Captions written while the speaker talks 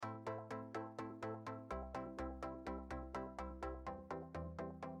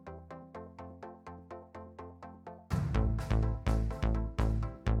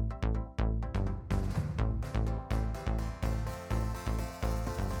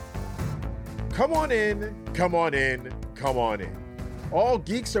Come on in, come on in, come on in. All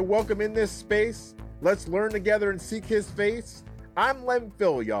geeks are welcome in this space. Let's learn together and seek his face. I'm Lem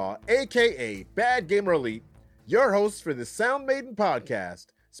Phil, y'all, aka Bad Gamer Elite, your host for the Sound Maiden podcast,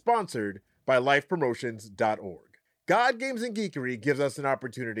 sponsored by lifepromotions.org. God Games and Geekery gives us an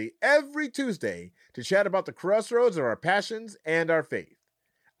opportunity every Tuesday to chat about the crossroads of our passions and our faith.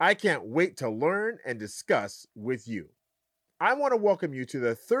 I can't wait to learn and discuss with you. I want to welcome you to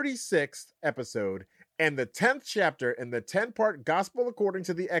the 36th episode and the 10th chapter in the 10-part Gospel According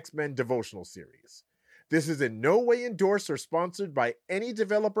to the X-Men devotional series. This is in no way endorsed or sponsored by any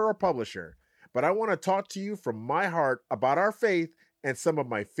developer or publisher, but I want to talk to you from my heart about our faith and some of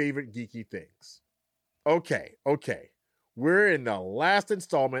my favorite geeky things. Okay. We're in the last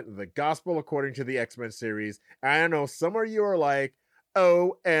installment of the Gospel According to the X-Men series. I know some of you are like,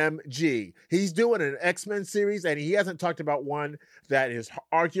 OMG. He's doing an X-Men series and he hasn't talked about one that is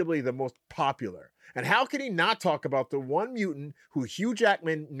arguably the most popular. And how can he not talk about the one mutant who Hugh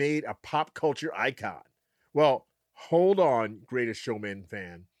Jackman made a pop culture icon? Well, hold on, Greatest Showman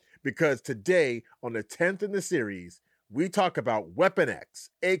fan, because today on the 10th in the series, we talk about Weapon X,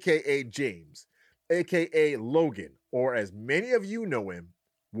 aka James, aka Logan, or as many of you know him,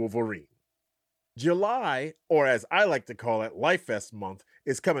 Wolverine. July, or as I like to call it, Life Fest month,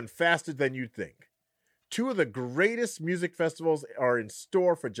 is coming faster than you'd think. Two of the greatest music festivals are in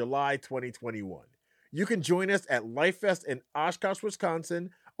store for July 2021. You can join us at Life Fest in Oshkosh,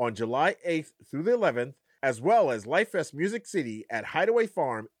 Wisconsin on July 8th through the 11th, as well as Life Fest Music City at Hideaway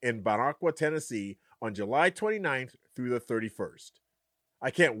Farm in Bonacqua, Tennessee on July 29th through the 31st. I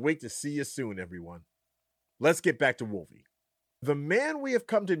can't wait to see you soon, everyone. Let's get back to Wolvie. The man we have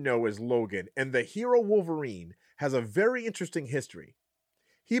come to know as Logan and the hero Wolverine has a very interesting history.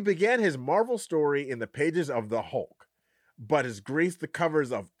 He began his Marvel story in the pages of The Hulk, but has graced the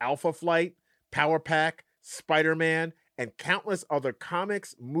covers of Alpha Flight, Power Pack, Spider-Man, and countless other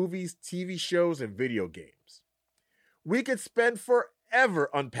comics, movies, TV shows, and video games. We could spend forever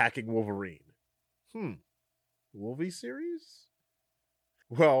unpacking Wolverine. Wolvie series?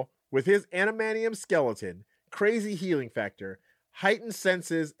 Well, with his animanium skeleton, crazy healing factor, heightened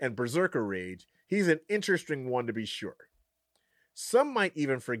senses, and berserker rage, he's an interesting one to be sure. Some might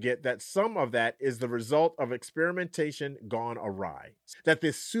even forget that some of that is the result of experimentation gone awry, that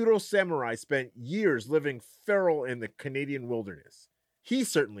this pseudo-samurai spent years living feral in the Canadian wilderness. He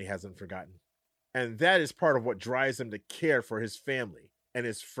certainly hasn't forgotten. And that is part of what drives him to care for his family and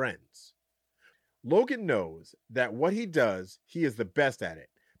his friends. Logan knows that what he does, he is the best at it,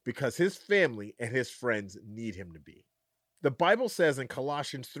 because his family and his friends need him to be. The Bible says in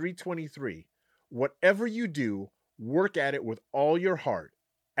Colossians 3:23, whatever you do, work at it with all your heart,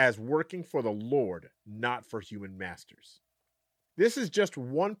 as working for the Lord, not for human masters. This is just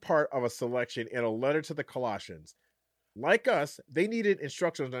one part of a selection in a letter to the Colossians. Like us, they needed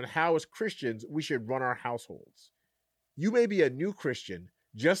instructions on how as Christians we should run our households. You may be a new Christian,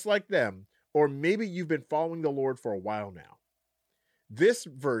 just like them, or maybe you've been following the Lord for a while now. This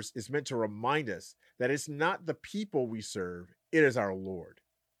verse is meant to remind us that it's not the people we serve, it is our Lord.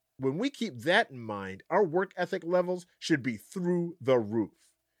 When we keep that in mind, our work ethic levels should be through the roof.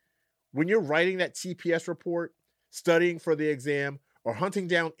 When you're writing that TPS report, studying for the exam, or hunting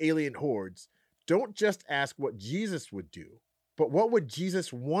down alien hordes, don't just ask what Jesus would do, but what would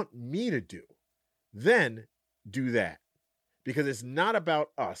Jesus want me to do? Then do that. Because it's not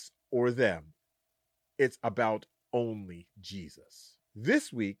about us or them. It's about only Jesus.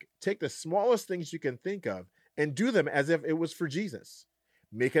 This week, take the smallest things you can think of and do them as if it was for Jesus.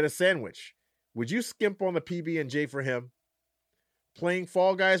 Make it a sandwich. Would you skimp on the PB&J for him? Playing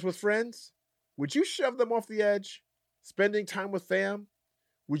Fall Guys with friends? Would you shove them off the edge? Spending time with fam?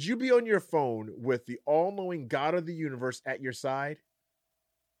 Would you be on your phone with the all-knowing God of the universe at your side?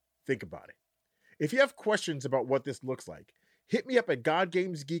 Think about it. If you have questions about what this looks like, hit me up at God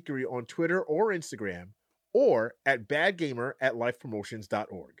Games Geekery on Twitter or Instagram, or at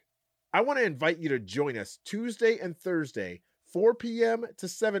badgamer@lifepromotions.org. I want to invite you to join us Tuesday and Thursday, 4 p.m. to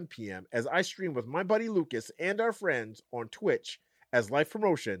 7 p.m. as I stream with my buddy Lucas and our friends on Twitch as Life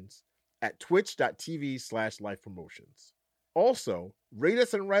Promotions at twitch.tv/lifepromotions. Also, rate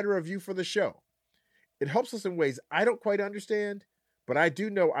us and write a review for the show. It helps us in ways I don't quite understand, but I do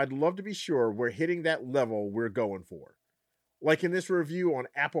know I'd love to be sure we're hitting that level we're going for. Like in this review on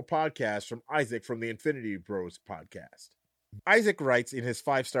Apple Podcasts from Isaac from the Infinity Bros podcast. Isaac writes in his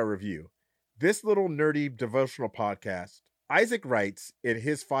 5-star review, this little nerdy devotional podcast. Isaac writes in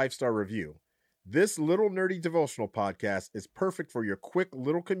his 5-star review, this little nerdy devotional podcast is perfect for your quick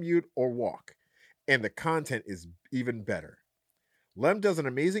little commute or walk, and the content is even better. Lem does an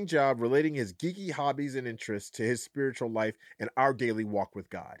amazing job relating his geeky hobbies and interests to his spiritual life and our daily walk with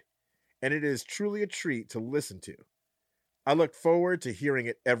God. And it is truly a treat to listen to. I look forward to hearing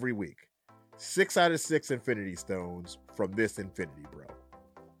it every week. 6 out of 6 Infinity Stones from this Infinity Bro.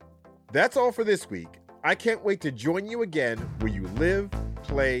 That's all for this week. I can't wait to join you again where you live,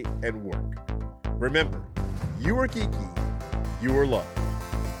 play, and work. Remember, you are geeky, you are loved.